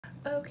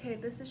Okay,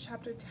 this is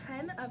chapter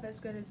 10 of As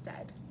Good as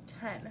Dead.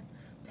 10.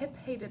 Pip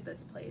hated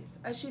this place.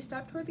 As she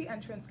stepped toward the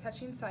entrance,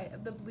 catching sight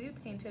of the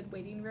blue-painted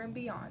waiting room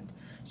beyond,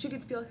 she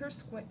could feel her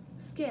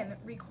skin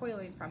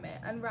recoiling from it,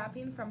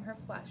 unwrapping from her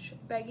flesh,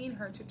 begging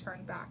her to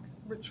turn back,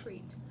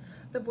 retreat.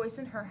 The voice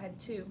in her head,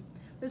 too.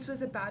 This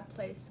was a bad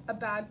place, a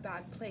bad,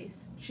 bad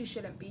place. She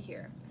shouldn't be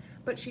here.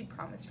 But she'd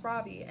promised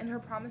Robbie, and her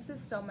promises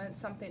still meant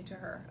something to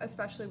her,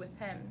 especially with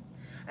him.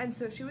 And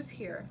so she was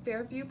here,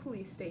 Fairview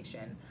Police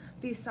Station,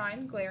 the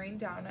sign glaring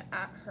down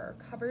at her,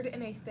 covered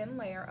in a thin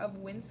layer of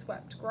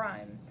windswept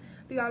grime.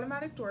 The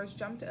automatic doors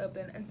jumped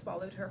open and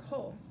swallowed her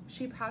whole.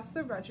 She passed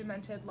the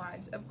regimented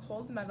lines of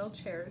cold metal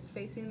chairs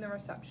facing the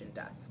reception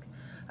desk.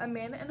 A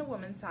man and a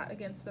woman sat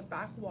against the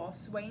back wall,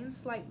 swaying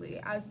slightly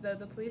as though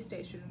the police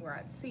station were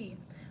at sea.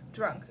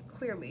 Drunk,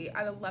 clearly,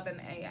 at 11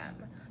 a.m.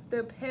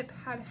 Though Pip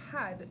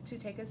had to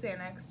take a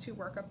Xanax to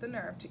work up the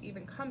nerve to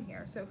even come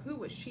here, so who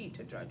was she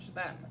to judge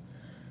them?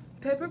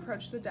 Pip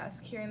approached the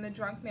desk, hearing the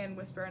drunk man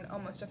whisper an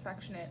almost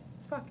affectionate,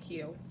 "Fuck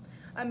you,"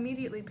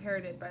 immediately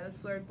parroted by the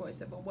slurred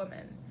voice of a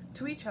woman.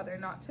 To each other,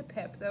 not to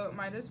Pip, though it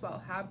might as well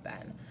have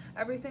been.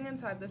 Everything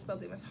inside this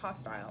building was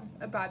hostile.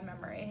 A bad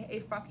memory, a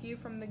fuck you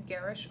from the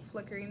garish,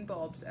 flickering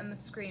bulbs, and the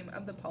scream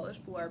of the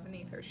polished floor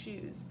beneath her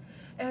shoes.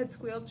 It had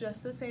squealed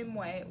just the same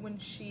way when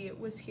she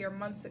was here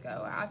months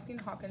ago, asking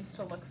Hawkins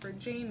to look for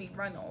Jamie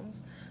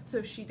Reynolds,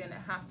 so she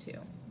didn't have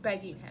to,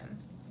 begging him.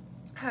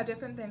 How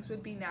different things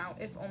would be now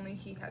if only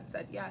he had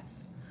said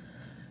yes.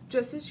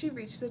 Just as she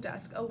reached the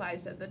desk,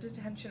 Eliza, the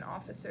detention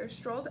officer,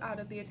 strolled out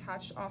of the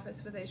attached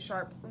office with a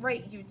sharp,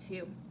 "Right, you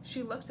two."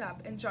 She looked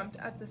up and jumped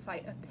at the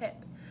sight of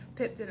Pip.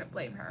 Pip didn't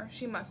blame her.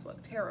 She must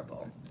look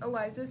terrible.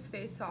 Eliza's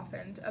face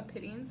softened, a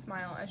pitying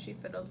smile as she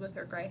fiddled with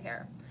her gray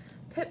hair.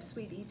 "Pip,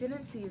 sweetie,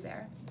 didn't see you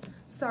there."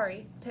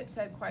 "Sorry," Pip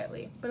said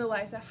quietly, but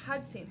Eliza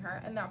had seen her,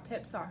 and now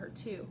Pip saw her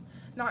too.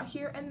 Not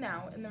here and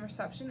now, in the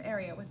reception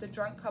area with the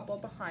drunk couple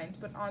behind,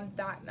 but on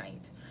that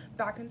night,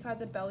 back inside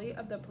the belly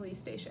of the police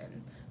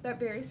station. That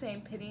very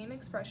same pitying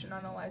expression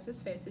on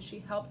Eliza's face as she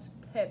helped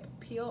Pip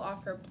peel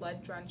off her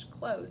blood-drenched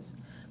clothes,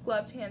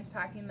 gloved hands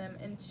packing them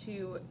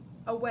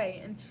away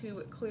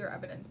into clear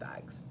evidence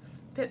bags.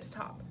 Pip's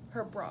top,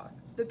 her bra,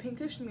 the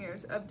pinkish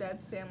smears of dead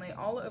Stanley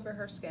all over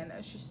her skin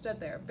as she stood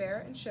there, bare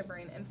and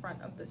shivering in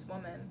front of this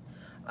woman.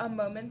 A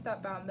moment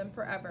that bound them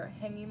forever,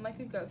 hanging like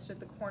a ghost at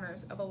the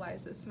corners of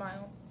Eliza's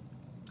smile.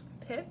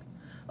 "Pip?"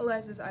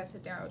 Eliza's eyes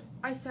had narrowed.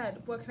 "I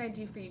said, what can I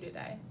do for you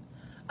today?"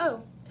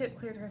 "Oh," Pip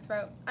cleared her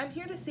throat. "I'm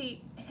here to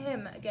see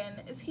him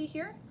again. Is he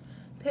here?"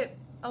 "Pip,"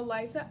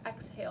 Eliza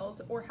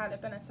exhaled, or had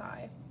it been a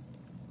sigh?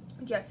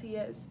 "Yes, he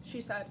is,"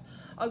 she said.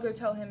 "I'll go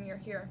tell him you're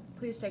here.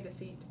 Please take a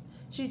seat."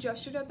 She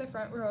gestured at the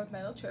front row of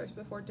metal chairs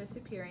before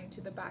disappearing to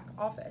the back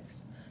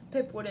office.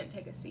 Pip wouldn't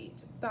take a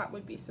seat. That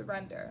would be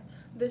surrender.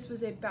 This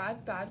was a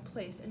bad, bad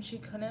place, and she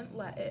couldn't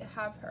let it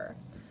have her.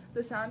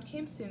 The sound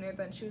came sooner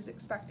than she was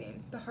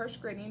expecting, the harsh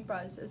grating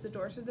buzz as the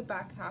doors of the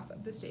back half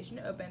of the station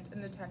opened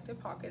and Detective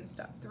Hawkins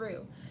stepped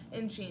through,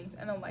 in jeans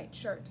and a light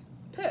shirt.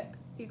 "Pip,"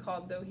 he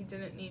called, though he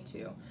didn't need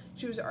to.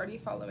 She was already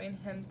following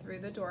him through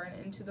the door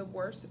and into the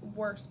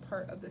worst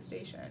part of the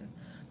station.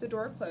 The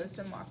door closed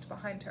and locked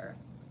behind her.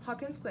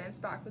 Hawkins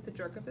glanced back with a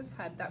jerk of his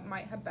head that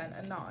might have been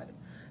a nod.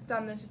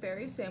 Down this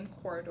very same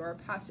corridor,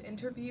 past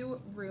interview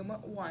room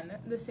 1,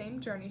 the same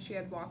journey she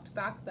had walked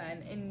back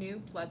then in new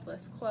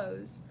bloodless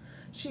clothes.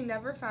 She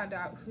never found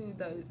out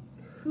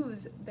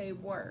whose they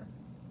were.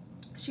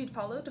 She'd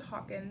followed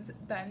Hawkins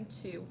then,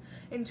 too,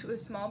 into a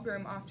small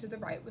room off to the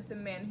right with a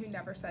man who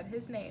never said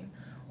his name,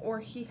 or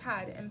he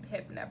had and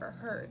Pip never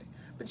heard.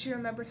 But she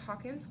remembered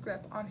Hawkins'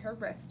 grip on her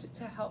wrist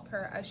to help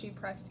her as she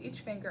pressed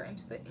each finger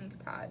into the ink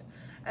pad,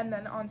 and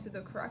then onto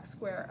the correct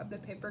square of the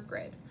paper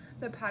grid,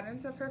 the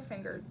patterns of her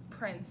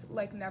fingerprints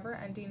like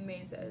never-ending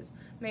mazes,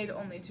 made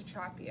only to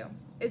trap you.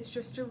 "It's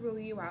just to rule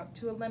you out,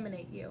 to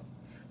eliminate you."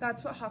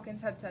 That's what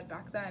Hawkins had said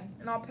back then,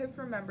 and all Pip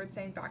remembered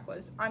saying back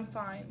was, "I'm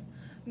fine."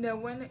 No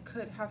one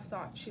could have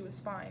thought she was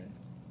fine.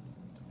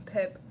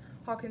 "Pip,"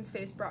 Hawkins'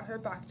 face brought her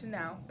back to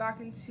now, back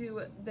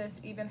into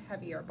this even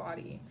heavier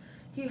body.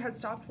 He had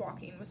stopped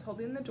walking, was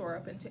holding the door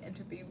open to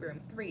interview room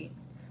 3.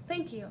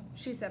 "Thank you,"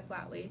 she said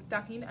flatly,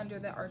 ducking under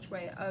the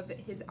archway of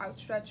his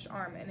outstretched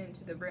arm and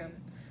into the room.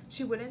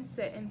 She wouldn't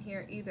sit in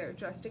here either,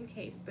 just in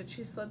case, but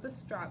she slid the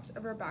straps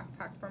of her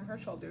backpack from her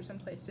shoulders and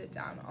placed it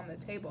down on the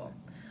table.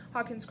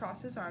 Hawkins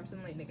crossed his arms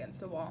and leaned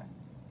against the wall.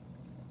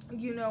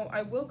 "You know,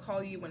 I will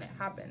call you when it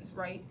happens,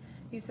 right?"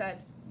 he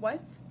said.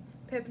 "What?"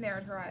 Pip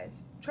narrowed her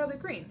eyes. "Charlie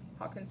Green,"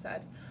 Hawkins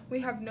said.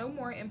 "We have no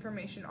more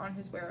information on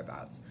his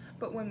whereabouts,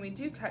 but when we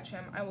do catch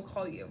him, I will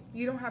call you.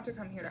 You don't have to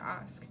come here to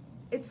ask."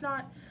 That's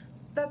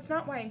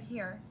not why I'm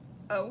here."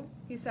 "Oh?"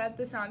 he said,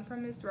 the sound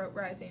from his throat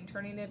rising,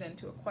 turning it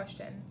into a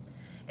question.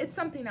 "It's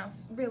something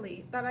else,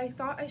 really, that I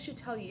thought I should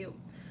tell you.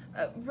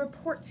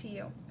 Report to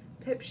you."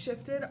 Pip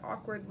shifted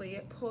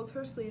awkwardly, pulled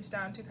her sleeves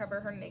down to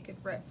cover her naked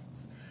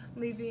wrists.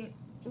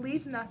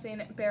 Leave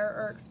nothing bare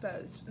or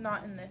exposed,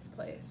 not in this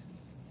place."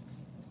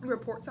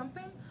 "Report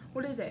something?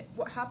 What is it?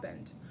 What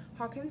happened?"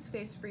 Hawkins'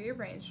 face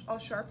rearranged, all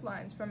sharp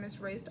lines from his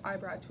raised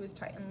eyebrow to his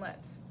tightened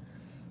lips.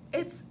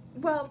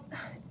 Well,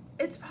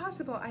 it's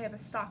possible I have a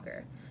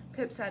stalker,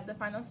 Pip said, the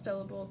final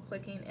syllable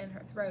clicking in her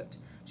throat.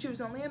 She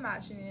was only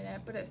imagining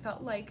it, but it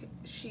felt like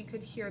she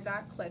could hear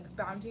that click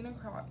bounding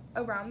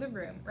around the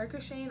room,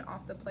 ricocheting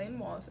off the plain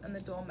walls and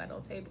the dull metal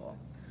table.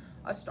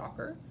 A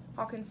stalker?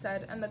 Hawkins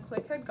said, and the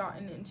click had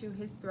gotten into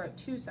his throat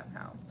too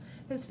somehow.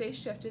 His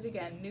face shifted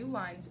again, new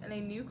lines and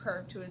a new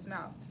curve to his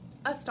mouth.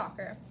 A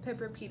stalker, Pip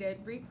repeated,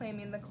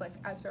 reclaiming the click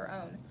as her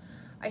own.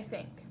 I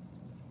think.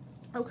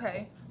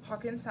 Okay,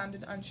 Hawkins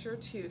sounded unsure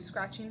too,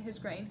 scratching his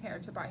graying hair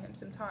to buy him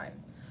some time.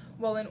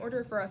 Well, in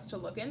order for us to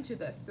look into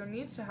this, there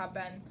needs to have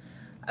been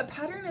a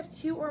pattern of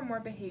 2 or more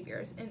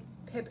behaviors, and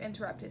Pip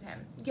interrupted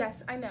him.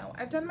 Yes, I know.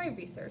 I've done my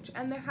research,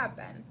 and there have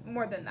been.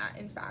 More than that,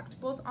 in fact,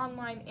 both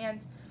online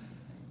and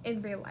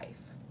in real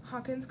life.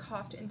 Hawkins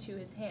coughed into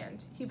his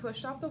hand. He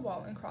pushed off the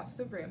wall and crossed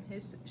the room,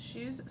 his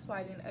shoes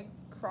sliding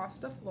across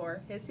the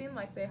floor, hissing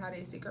like they had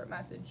a secret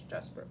message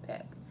just for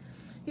Pip.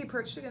 He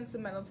perched against the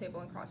metal table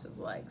and crossed his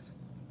legs.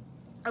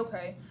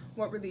 Okay,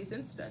 what were these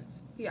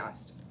incidents? He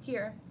asked.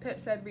 Here, Pip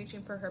said,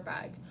 reaching for her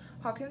bag.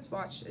 Hawkins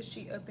watched as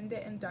she opened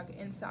it and dug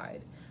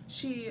inside.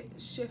 She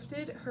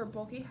shifted her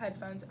bulky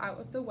headphones out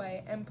of the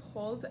way and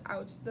pulled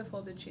out the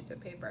folded sheets of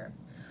paper.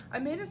 I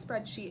made a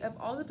spreadsheet of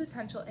all the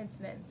potential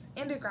incidents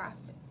and a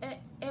graph,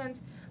 and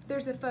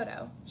there's a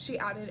photo, she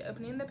added,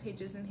 opening the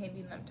pages and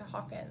handing them to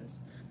Hawkins.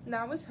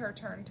 Now it was her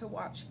turn to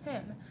watch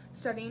him,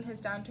 studying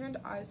his downturned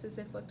eyes as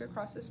they flicked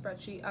across the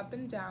spreadsheet, up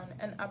and down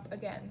and up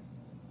again.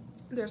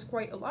 There's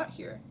quite a lot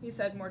here, he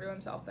said, more to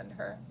himself than to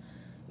her.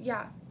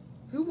 Yeah.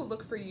 Who will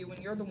look for you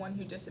when you're the one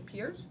who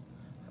disappears?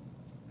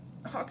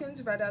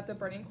 Hawkins read out the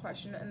burning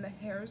question, and the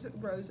hairs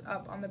rose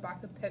up on the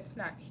back of Pip's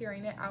neck,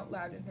 hearing it out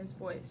loud in his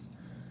voice.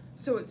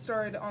 So it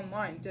started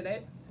online, did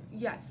it?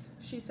 Yes,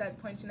 she said,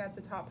 pointing at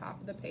the top half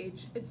of the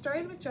page. It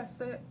started with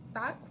just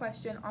that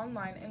question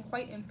online and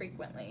quite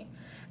infrequently.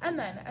 And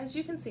then, as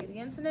you can see, the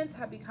incidents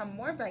have become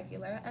more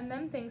regular, and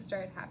then things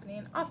started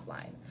happening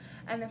offline.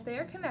 And if they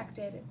are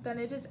connected, then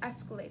it is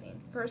escalating.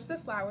 First the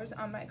flowers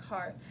on my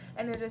car,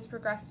 and it has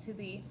progressed to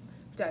the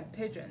dead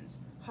pigeons.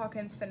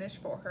 Hawkins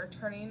finished for her,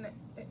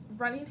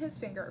 running his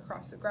finger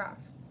across the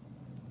graph.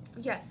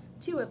 Yes,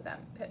 2 of them,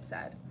 Pip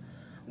said.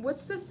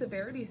 What's the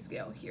severity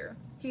scale here?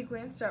 He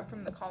glanced up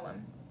from the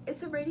column.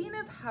 It's a rating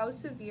of how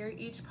severe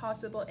each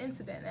possible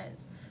incident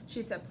is,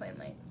 she said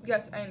plainly.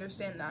 Yes, I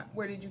understand that.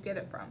 Where did you get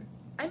it from?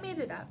 I made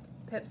it up,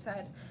 Pip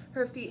said,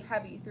 her feet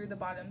heavy through the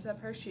bottoms of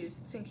her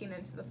shoes sinking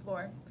into the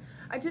floor.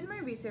 I did my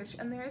research,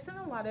 and there isn't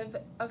a lot of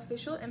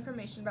official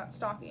information about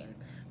stalking,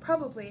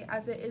 probably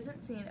as it isn't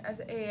seen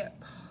as a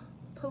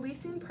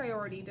policing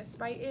priority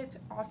despite it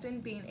often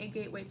being a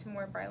gateway to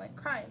more violent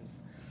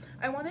crimes.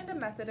 I wanted a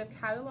method of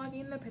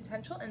cataloging the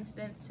potential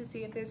incidents to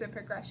see if there's a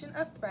progression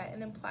of threat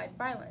and implied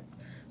violence,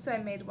 so I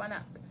made one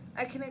up.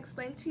 I can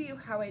explain to you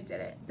how I did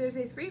it. There's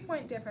a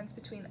 3-point difference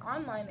between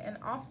online and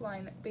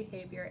offline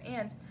behavior,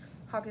 and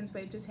Hawkins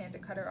waved his hand to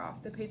cut her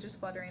off, the pages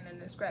fluttering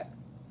in his grip.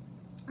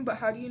 But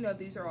how do you know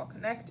these are all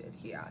connected?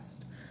 He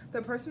asked.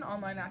 The person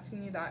online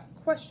asking you that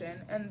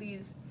question and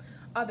these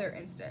other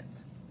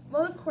incidents.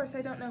 Well, of course,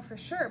 I don't know for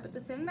sure, but the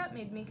thing that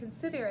made me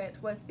consider it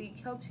was the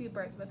kill 2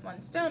 birds with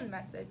 1 stone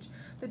message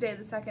the day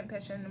the second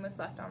pigeon was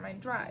left on my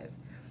drive.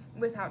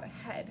 Without a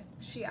head,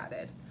 she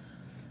added.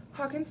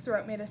 Hawkins'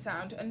 throat made a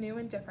sound, a new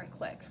and different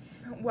click.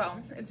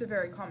 Well, it's a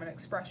very common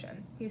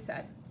expression, he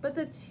said. But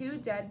the 2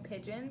 dead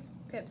pigeons,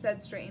 Pip said,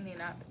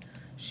 straightening up.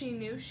 She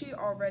knew she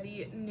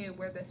already knew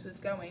where this was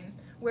going,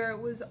 where it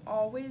was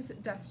always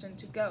destined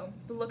to go,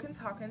 the look in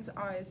Hawkins'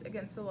 eyes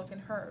against the look in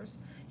hers.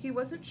 He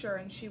wasn't sure,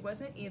 and she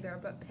wasn't either,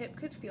 but Pip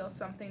could feel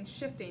something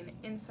shifting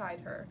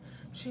inside her,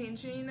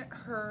 changing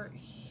her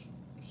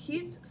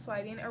heat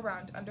sliding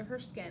around under her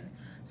skin,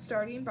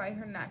 starting by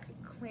her neck,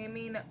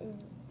 claiming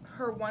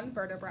her one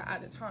vertebra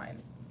at a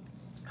time.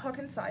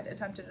 Hawkins sighed,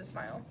 attempted to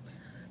smile.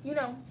 You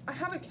know, I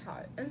have a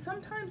cat, and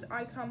sometimes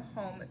I come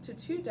home to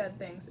 2 dead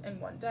things in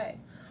one day,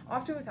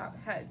 often without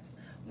heads.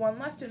 One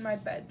left in my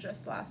bed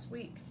just last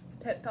week.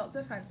 Pip felt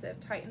defensive,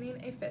 tightening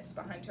a fist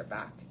behind her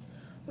back.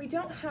 We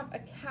don't have a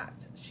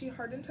cat. She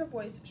hardened her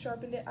voice,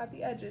 sharpened it at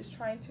the edges,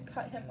 trying to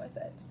cut him with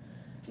it.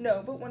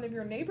 No, but one of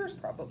your neighbors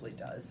probably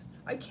does.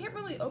 I can't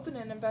really open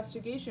an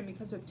investigation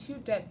because of 2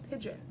 dead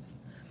pigeons.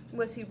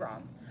 Was he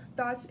wrong?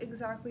 That's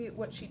exactly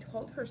what she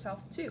told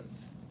herself, too.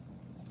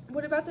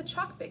 What about the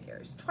chalk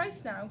figures?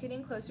 Twice now,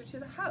 getting closer to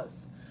the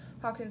house.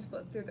 Hawkins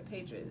flipped through the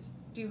pages.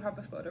 Do you have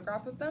a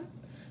photograph of them?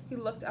 He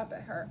looked up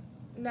at her.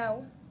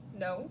 No.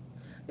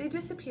 They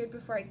disappeared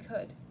before I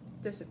could.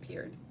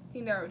 Disappeared?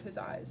 He narrowed his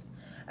eyes.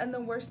 And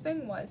the worst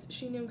thing was,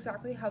 she knew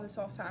exactly how this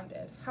all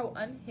sounded, how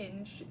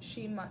unhinged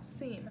she must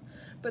seem.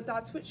 But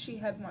that's what she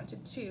had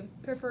wanted too,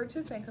 preferred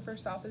to think of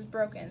herself as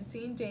broken,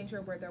 seeing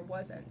danger where there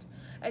wasn't.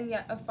 And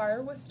yet a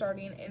fire was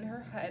starting in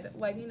her head,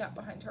 lighting up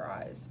behind her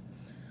eyes.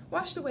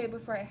 Washed away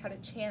before I had a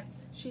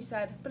chance, she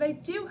said, but I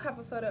do have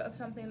a photo of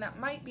something that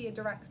might be a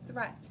direct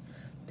threat.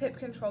 Pip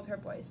controlled her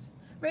voice.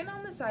 Written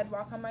on the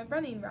sidewalk on my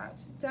running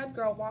route, dead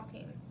girl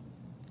walking.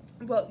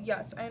 Well,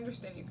 yes, I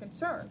understand your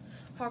concern.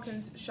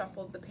 Hawkins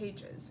shuffled the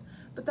pages.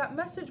 But that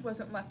message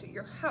wasn't left at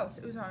your house,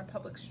 it was on a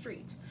public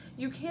street.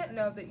 You can't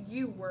know that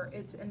you were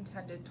its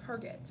intended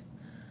target.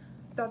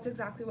 That's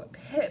exactly what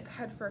Pip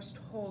had first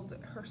told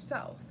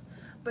herself.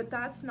 But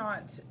that's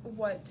not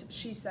what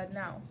she said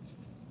now.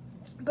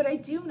 But I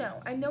do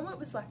know. I know what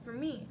was left for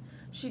me.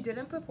 She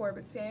didn't before,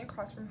 but standing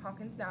across from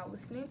Hawkins now,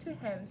 listening to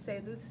him say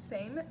the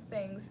same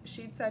things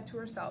she'd said to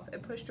herself,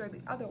 it pushed her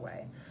the other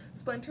way,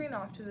 splintering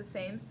off to the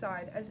same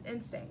side as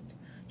instinct.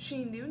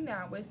 She knew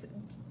now with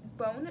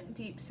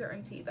bone-deep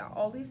certainty that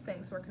all these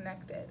things were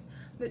connected,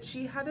 that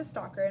she had a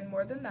stalker, and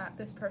more than that,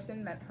 this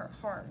person meant her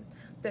harm.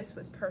 This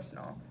was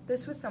personal.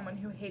 This was someone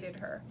who hated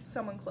her,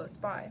 someone close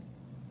by.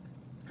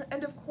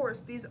 And of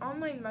course, these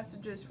online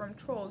messages from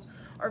trolls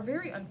are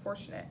very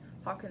unfortunate,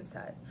 Hawkins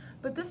said.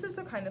 But this is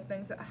the kind of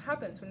things that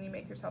happens when you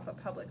make yourself a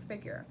public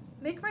figure.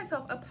 Make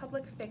myself a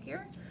public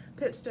figure?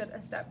 Pip stood a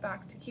step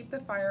back to keep the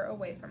fire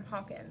away from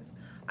Hawkins.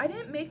 I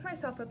didn't make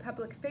myself a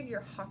public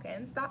figure,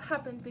 Hawkins. That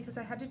happened because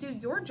I had to do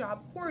your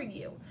job for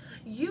you.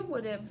 You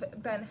would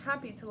have been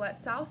happy to let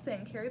Sal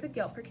Singh carry the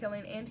guilt for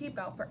killing Auntie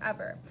Belle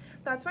forever.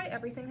 That's why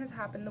everything has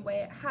happened the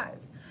way it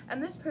has.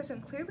 And this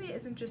person clearly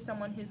isn't just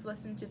someone who's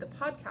listened to the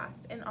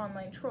podcast, an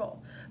online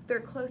troll. They're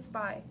close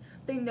by.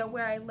 They know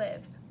where I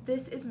live.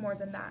 This is more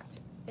than that.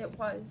 It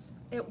was.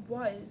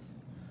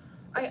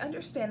 I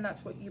understand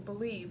that's what you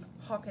believe,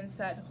 Hawkins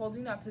said,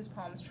 holding up his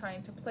palms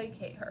trying to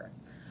placate her.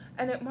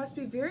 And it must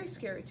be very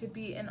scary to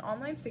be an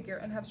online figure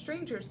and have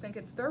strangers think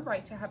it's their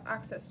right to have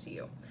access to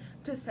you,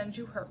 to send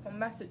you hurtful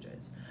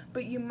messages.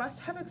 But you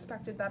must have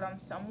expected that on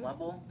some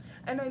level,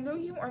 and I know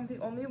you aren't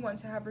the only one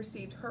to have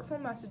received hurtful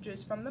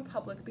messages from the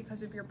public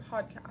because of your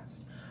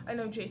podcast. I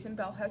know Jason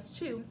Bell has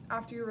too,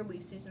 after you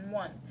released season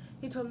 1.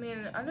 He told me in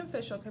an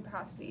unofficial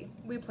capacity.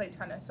 We play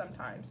tennis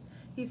sometimes,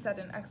 he said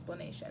in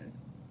explanation.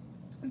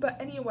 But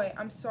anyway,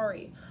 I'm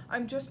sorry.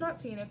 I'm just not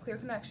seeing a clear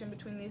connection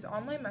between these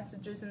online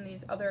messages and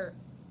these other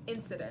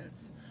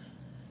incidents.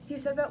 He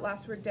said that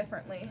last word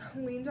differently,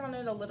 leaned on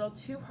it a little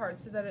too hard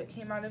so that it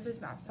came out of his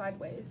mouth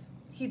sideways.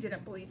 He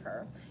didn't believe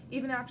her.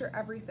 Even after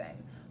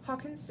everything,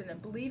 Hawkins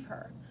didn't believe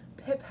her.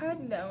 Pip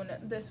had known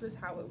this was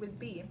how it would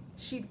be.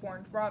 She'd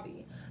warned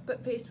Ravi.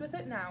 But faced with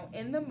it now,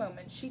 in the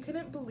moment, she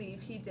couldn't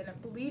believe he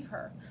didn't believe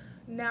her.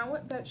 Now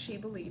that she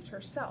believed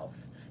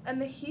herself.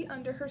 And the heat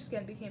under her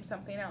skin became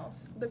something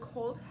else. The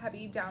cold,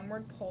 heavy,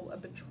 downward pull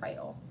of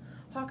betrayal.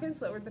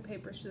 Hawkins lowered the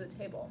papers to the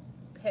table.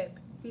 Pip,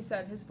 he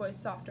said, his voice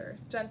softer,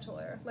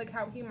 gentler, like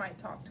how he might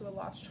talk to a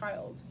lost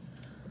child.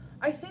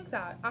 I think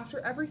that, after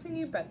everything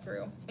you've been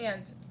through,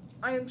 and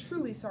I am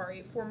truly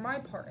sorry for my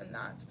part in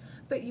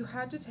that you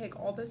had to take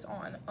all this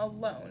on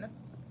alone,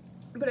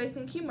 but I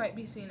think you might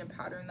be seeing a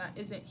pattern that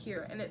isn't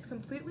here, and it's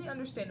completely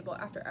understandable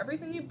after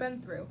everything you've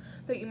been through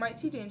that you might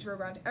see danger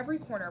around every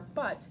corner,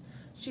 but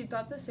she'd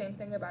thought the same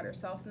thing about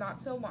herself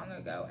not so long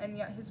ago, and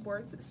yet his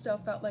words still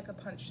felt like a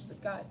punch to the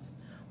gut.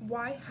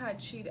 Why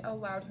had she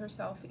allowed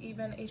herself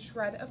even a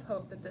shred of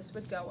hope that this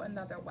would go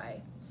another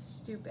way?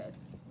 Stupid.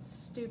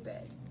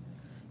 Stupid.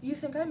 You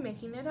think I'm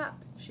making it up,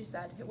 she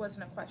said. It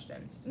wasn't a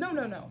question.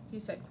 No, he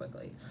said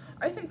quickly.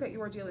 I think that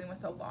you are dealing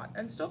with a lot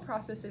and still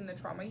processing the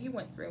trauma you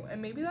went through,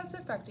 and maybe that's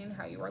affecting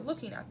how you are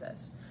looking at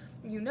this.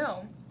 You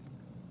know,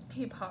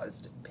 he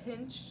paused,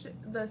 pinched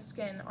the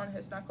skin on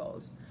his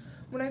knuckles.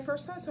 When I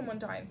first saw someone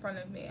die in front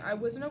of me, I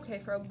wasn't okay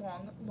for a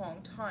long,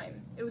 long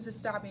time. It was a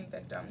stabbing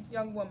victim,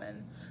 young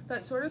woman.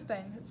 That sort of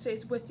thing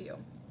stays with you.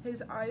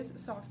 His eyes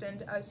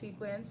softened as he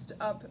glanced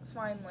up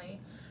finally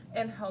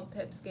and held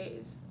Pip's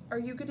gaze. Are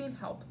you getting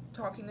help?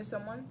 Talking to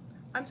someone?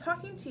 I'm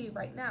talking to you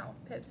right now,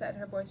 Pip said,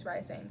 her voice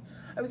rising.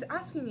 I was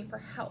asking you for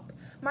help.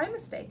 My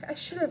mistake. I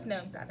should have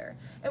known better.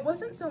 It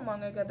wasn't so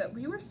long ago that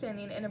we were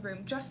standing in a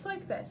room just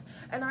like this,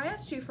 and I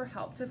asked you for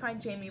help to find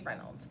Jamie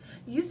Reynolds.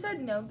 You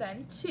said no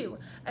then, too,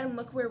 and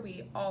look where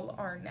we all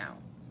are now.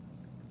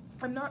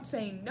 I'm not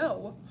saying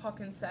no,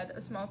 Hawkins said,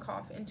 a small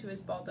cough into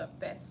his balled-up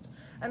fist.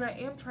 And I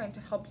am trying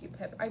to help you,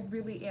 Pip. I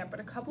really am, but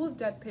a couple of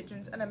dead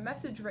pigeons and a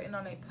message written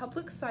on a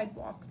public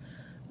sidewalk,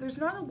 there's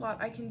not a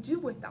lot I can do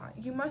with that.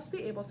 You must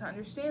be able to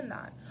understand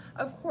that.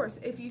 Of course,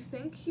 if you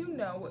think you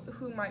know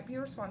who might be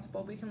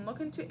responsible, we can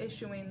look into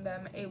issuing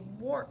them a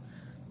warrant.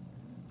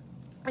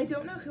 I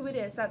don't know who it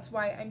is, that's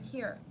why I'm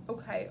here.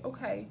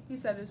 Okay, he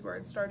said, his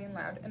words starting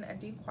loud and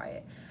ending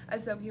quiet,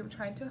 as though he were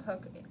trying to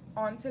hook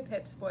onto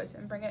Pip's voice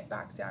and bring it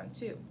back down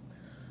too.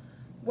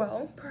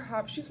 Well,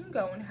 perhaps you can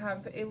go and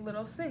have a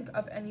little think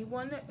of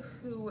anyone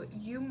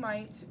who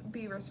might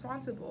be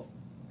responsible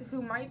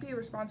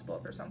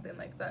for something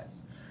like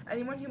this.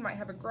 Anyone who might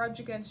have a grudge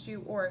against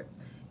you, or...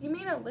 You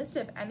mean a list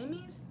of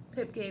enemies?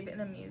 Pip gave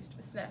an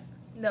amused sniff.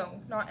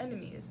 No, not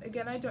enemies.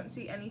 Again, I don't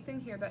see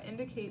anything here that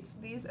indicates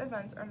these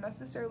events are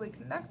necessarily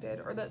connected,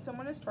 or that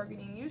someone is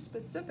targeting you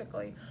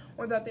specifically,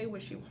 or that they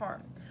wish you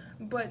harm.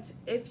 But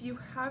if you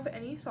have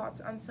any thoughts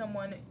on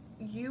someone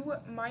who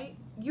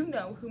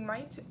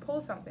might pull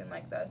something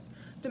like this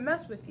to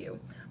mess with you,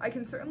 I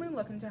can certainly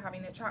look into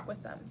having a chat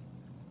with them.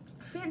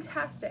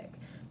 Fantastic,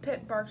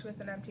 Pip barked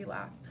with an empty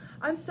laugh.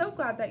 I'm so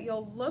glad that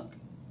you'll look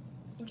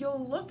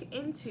You'll look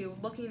into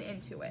looking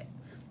into it.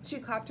 She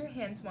clapped her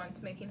hands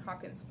once, making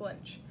Hawkins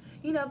flinch.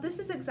 You know, this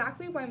is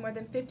exactly why more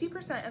than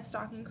 50% of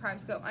stalking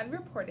crimes go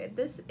unreported,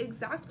 this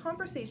exact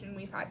conversation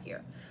we've had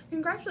here.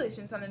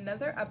 Congratulations on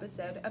another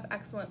episode of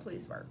excellent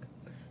police work.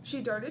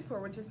 She darted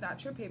forward to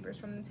snatch her papers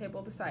from the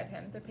table beside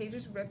him, the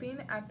pages ripping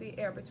at the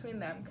air between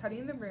them,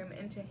 cutting the room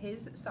into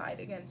his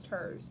side against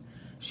hers.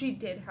 She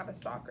did have a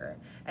stalker,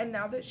 and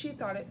now that she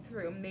thought it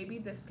through, maybe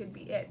this could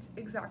be it,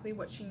 exactly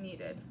what she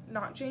needed.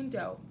 Not Jane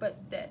Doe,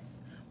 but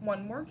this.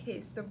 One more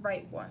case, the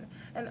right one.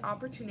 An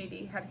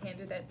opportunity had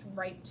handed it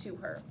right to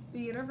her.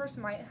 The universe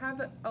might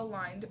have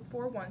aligned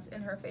for once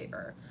in her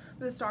favor.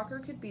 The stalker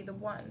could be the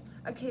one.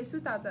 A case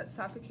without that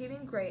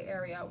suffocating gray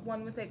area,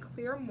 one with a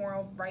clear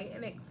moral right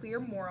and a clear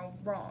moral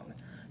wrong.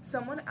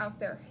 Someone out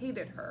there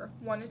hated her,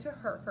 wanted to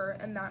hurt her,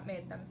 and that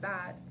made them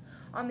bad.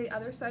 On the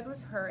other side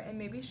was her, and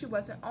maybe she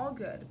wasn't all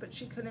good, but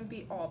she couldn't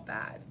be all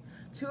bad.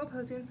 Two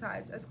opposing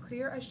sides, as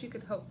clear as she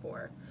could hope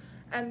for.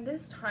 And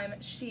this time,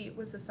 she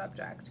was the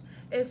subject.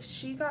 If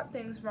she got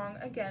things wrong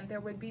again, there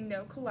would be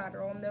no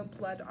collateral, no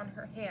blood on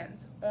her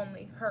hands,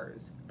 only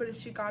hers. But if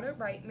she got it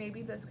right,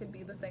 maybe this could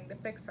be the thing to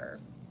fix her.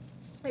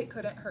 It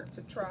couldn't hurt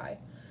to try.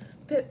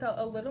 Pip felt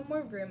a little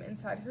more room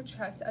inside her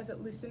chest as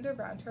it loosened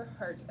around her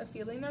heart, a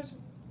feeling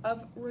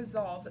of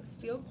resolve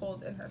steel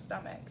cold in her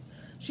stomach.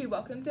 She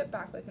welcomed it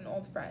back like an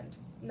old friend.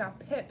 Now,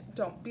 Pip,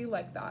 don't be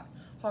like that,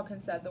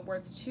 Hawkins said, the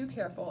words too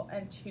careful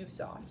and too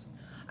soft.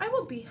 I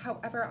will be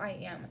however I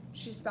am,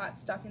 she spat,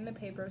 stuffing the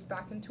papers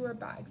back into her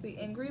bag, the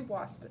angry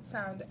wasp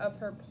sound of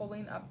her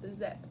pulling up the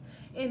zip.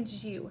 And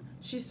you,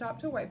 she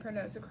stopped to wipe her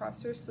nose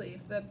across her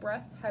sleeve, the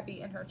breath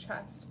heavy in her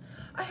chest.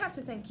 I have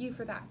to thank you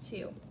for that,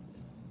 too.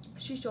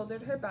 She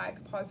shouldered her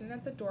bag, pausing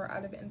at the door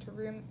out of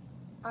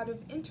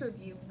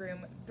interview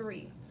room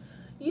 3.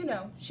 You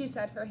know, she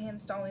said, her hand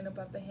stalling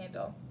above the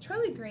handle.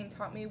 Charlie Green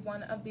taught me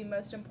one of the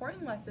most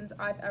important lessons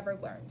I've ever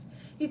learned.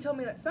 He told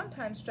me that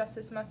sometimes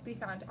justice must be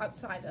found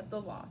outside of the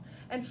law,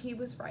 and he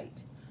was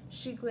right.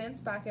 She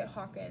glanced back at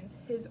Hawkins,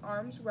 his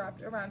arms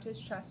wrapped around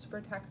his chest to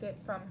protect it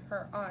from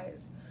her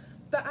eyes.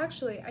 But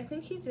actually, I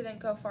think he didn't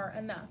go far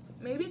enough.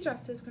 Maybe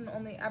justice can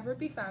only ever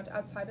be found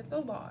outside of the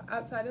law,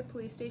 outside of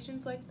police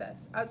stations like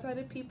this, outside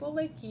of people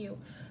like you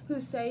who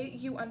say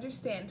you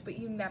understand but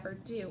you never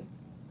do.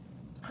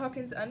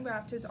 Hawkins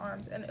unwrapped his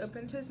arms and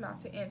opened his mouth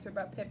to answer,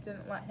 but Pip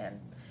didn't let him.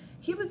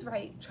 He was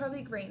right,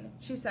 Charlie Green,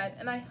 she said,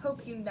 and I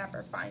hope you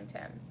never find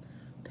him.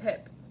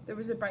 Pip. There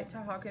was a bite to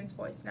Hawkins'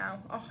 voice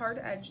now, a hard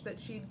edge that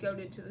she'd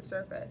goaded to the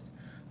surface.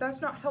 That's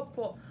not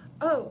helpful.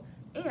 Oh,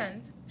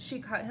 and she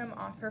cut him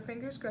off, her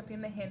fingers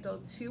gripping the handle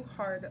too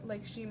hard,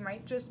 like she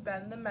might just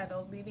bend the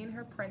metal, leaving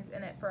her prints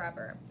in it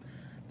forever.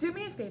 Do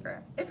me a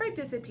favor. If I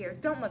disappear,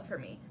 don't look for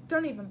me.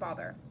 Don't even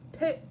bother.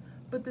 Pip.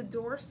 But the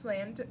door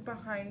slammed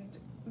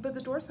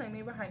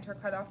me behind her,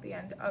 cut off the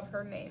end of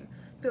her name,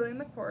 filling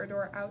the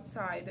corridor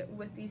outside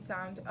with the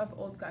sound of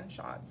old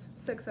gunshots,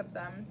 6 of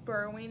them,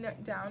 burrowing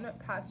down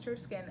past her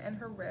skin and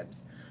her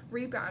ribs,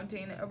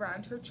 rebounding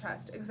around her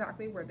chest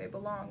exactly where they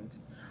belonged.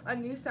 A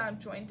new sound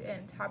joined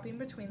in, tapping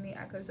between the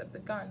echoes of the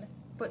gun.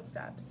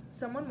 Footsteps.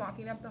 Someone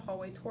walking up the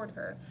hallway toward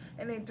her,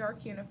 in a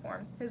dark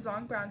uniform, his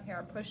long brown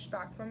hair pushed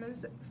back from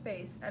his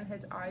face and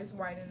his eyes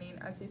widening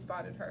as he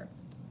spotted her.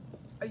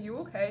 Are you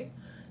okay?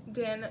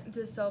 Dan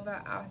De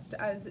Silva asked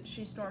as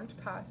she stormed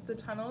past, the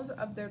tunnels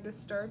of their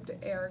disturbed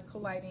air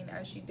colliding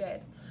as she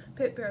did.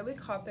 Pip barely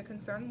caught the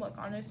concerned look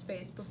on his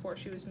face before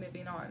she was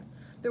moving on.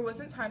 There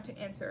wasn't time to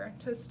answer,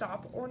 to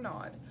stop or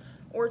nod,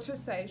 or to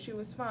say she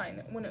was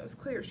fine when it was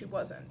clear she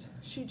wasn't.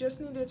 She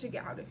just needed to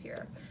get out of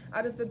here,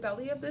 out of the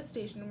belly of the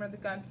station where the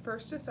gun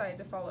first decided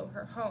to follow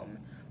her home,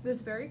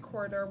 this very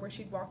corridor where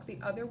she'd walk the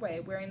other way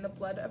wearing the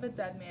blood of a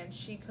dead man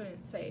she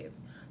couldn't save.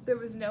 There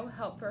was no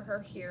help for her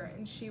here,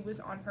 and she was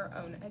on her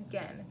own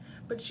again.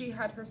 But she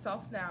had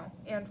herself now,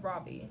 and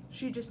Robbie.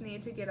 She just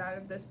needed to get out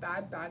of this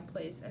bad, bad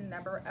place and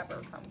never,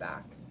 ever come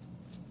back.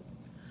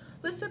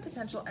 List of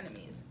potential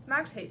enemies.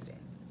 Max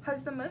Hastings.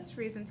 Has the most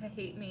reason to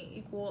hate me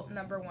equal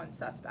 #1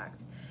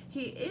 suspect.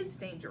 He is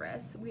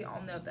dangerous. We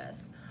all know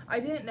this. I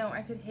didn't know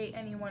I could hate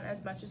anyone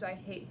as much as I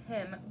hate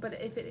him, but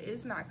if it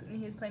is Max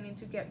and he's planning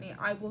to get me,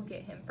 I will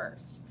get him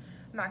first.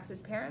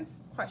 Max's parents? ?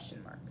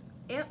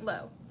 Aunt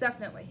Lo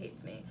definitely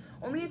hates me.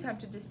 Only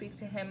attempted to speak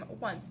to him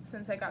once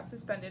since I got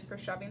suspended for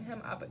shoving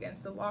him up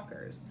against the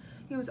lockers.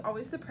 He was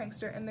always the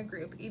prankster in the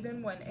group,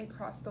 even when it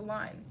crossed the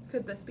line.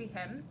 Could this be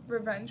him?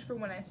 Revenge for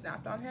when I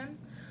snapped on him?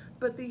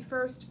 But the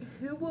first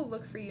 "Who will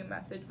look for you"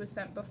 message was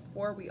sent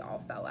before we all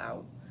fell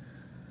out.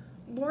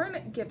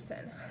 Lauren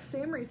Gibson.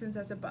 Same reasons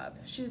as above.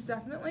 She's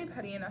definitely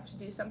petty enough to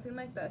do something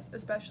like this,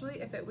 especially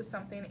if it was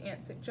something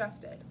Aunt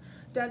suggested.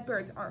 Dead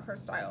birds aren't her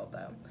style,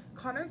 though.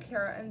 Connor,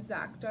 Kara, and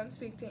Zach don't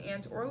speak to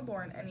Aunt or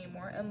Lauren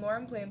anymore, and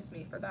Lauren blames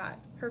me for that.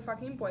 Her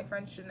fucking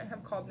boyfriend shouldn't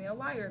have called me a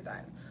liar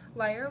then.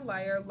 Liar,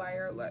 liar,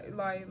 liar,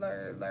 liar,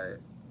 liar, liar.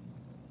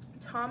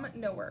 Tom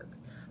Nowork.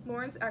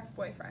 Lauren's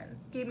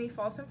ex-boyfriend, gave me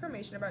false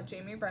information about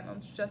Jamie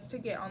Reynolds just to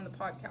get on the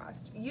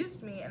podcast,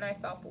 used me, and I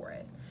fell for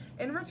it.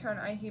 In return,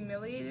 I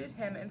humiliated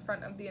him in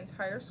front of the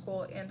entire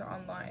school and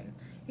online.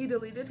 He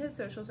deleted his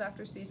socials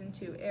after season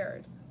 2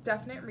 aired.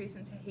 Definite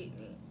reason to hate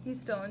me.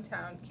 He's still in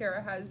town.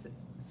 Kara has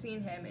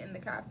seen him in the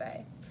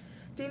cafe.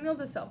 Daniel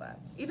De Silva.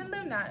 Even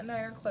though Nat and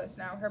I are close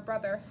now, her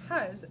brother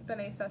has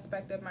been a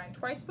suspect of mine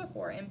twice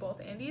before in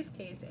both Andy's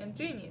case and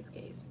Jamie's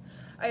case.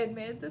 I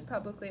admitted this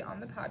publicly on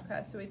the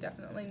podcast, so he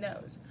definitely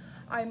knows.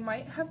 I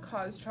might have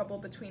caused trouble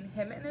between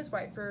him and his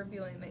wife for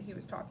revealing that he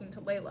was talking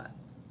to Layla.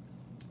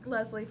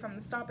 Leslie from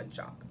the Stop and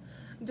Shop.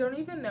 Don't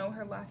even know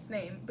her last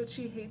name, but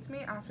she hates me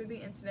after the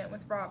incident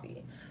with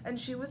Ravi, and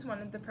she was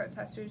one of the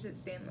protesters at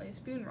Stanley's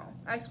funeral.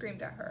 I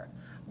screamed at her.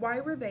 Why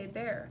were they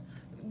there?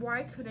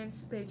 Why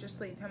couldn't they just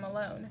leave him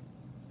alone?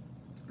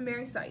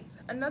 Mary Scythe,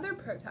 another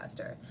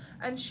protester,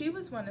 and she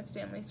was one of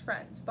Stanley's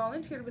friends,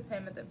 volunteered with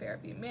him at the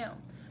Fairview Mail.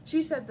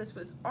 She said this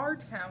was our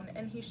town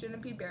and he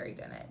shouldn't be buried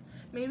in it.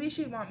 Maybe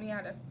she'd want me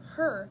out of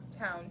her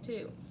town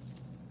too.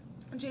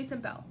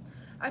 Jason Bell.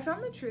 I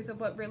found the truth of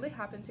what really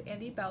happened to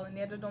Andy Bell, and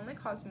yet it only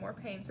caused more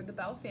pain for the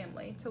Bell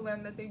family to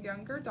learn that their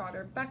younger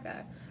daughter,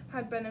 Becca,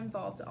 had been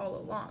involved all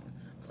along.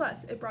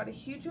 Plus, it brought a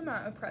huge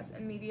amount of press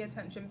and media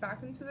attention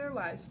back into their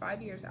lives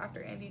 5 years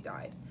after Andy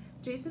died.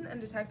 Jason and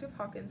Detective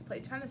Hawkins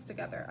played tennis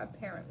together,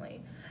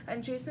 apparently,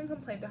 and Jason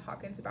complained to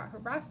Hawkins about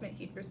harassment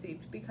he'd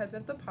received because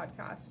of the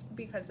podcast,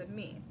 because of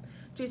me.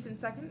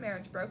 Jason's second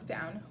marriage broke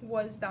down.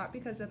 Was that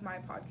because of my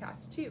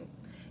podcast, too?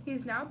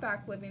 He's now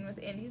back living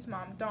with Andy's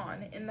mom,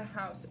 Dawn, in the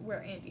house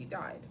where Andy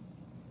died.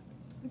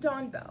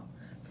 Dawn Bell.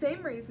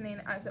 Same reasoning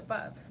as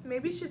above.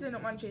 Maybe she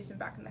didn't want Jason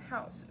back in the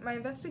house. My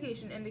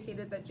investigation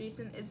indicated that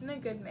Jason isn't a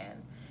good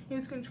man. He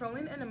was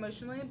controlling and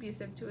emotionally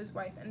abusive to his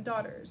wife and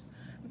daughters.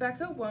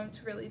 Becca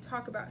won't really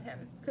talk about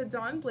him. Could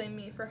Dawn blame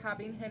me for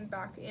having him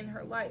back in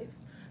her life?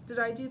 Did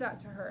I do that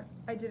to her?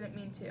 I didn't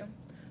mean to.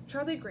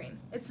 Charlie Green.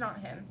 It's not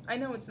him. I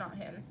know it's not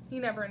him. He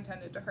never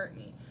intended to hurt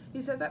me.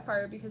 He set that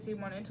fire because he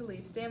wanted to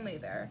leave Stanley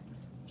there.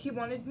 He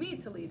wanted me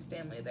to leave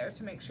Stanley there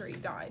to make sure he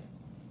died.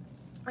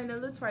 I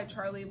know that's why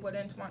Charlie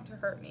wouldn't want to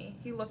hurt me.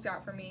 He looked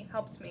out for me,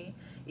 helped me,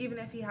 even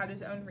if he had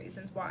his own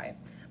reasons why.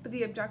 But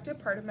the objective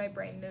part of my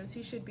brain knows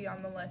he should be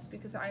on the list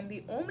because I'm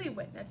the only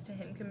witness to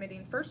him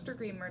committing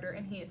first-degree murder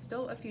and he is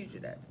still a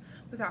fugitive.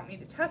 Without me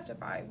to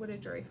testify, would a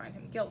jury find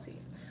him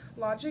guilty?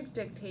 Logic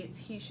dictates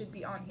he should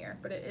be on here,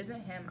 but it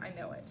isn't him, I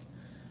know it.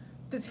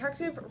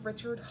 Detective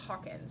Richard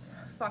Hawkins.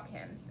 Fuck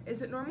him.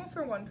 Is it normal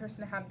for one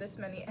person to have this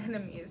many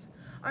enemies?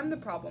 I'm the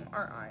problem,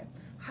 aren't I?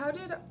 How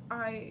did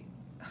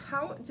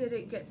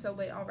it get so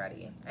late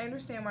already? I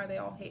understand why they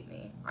all hate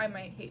me. I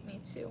might hate me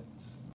too.